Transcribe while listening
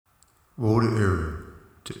Woe to Ariel,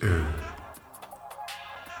 to Ariel.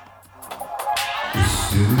 The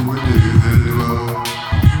city where David dwelt.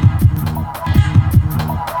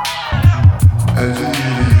 As you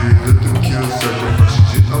idiot, let them kill, sacrifice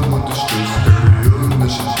shit. I want the stress. Ariel, and there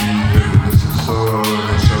should be heaviness and sorrow.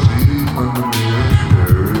 And shall be under me as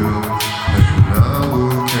Ariel. And I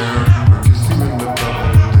will count. I can see in the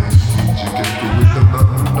Bible they siege against me with the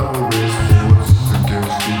mountain. I will raise forces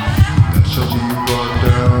against thee. Thou shalt be brought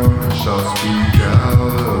down and shalt speak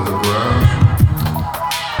out.